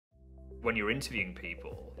When you're interviewing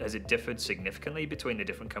people, has it differed significantly between the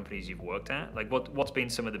different companies you've worked at? Like what's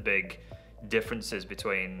been some of the big differences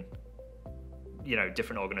between,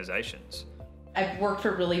 different organizations? I've worked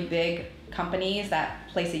for really big companies that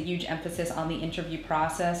place a huge emphasis on the interview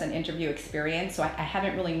process and interview experience, so I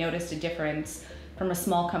haven't really noticed a difference from a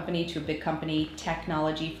small company to a big company,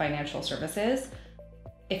 technology, financial services.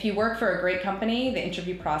 If you work for a great company, the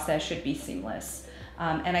interview process should be seamless.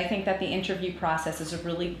 And I think that the interview process is a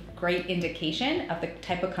really great indication of the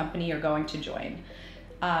type of company you're going to join.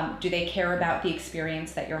 Do they care about the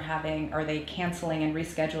experience that you're having? Are they canceling and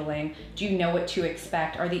rescheduling? Do you know what to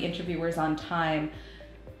expect? Are the interviewers on time?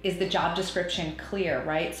 Is the job description clear,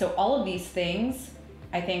 right? So all of these things,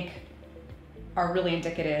 I think, are really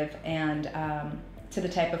indicative and to the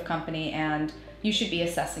type of company, and you should be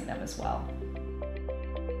assessing them as well.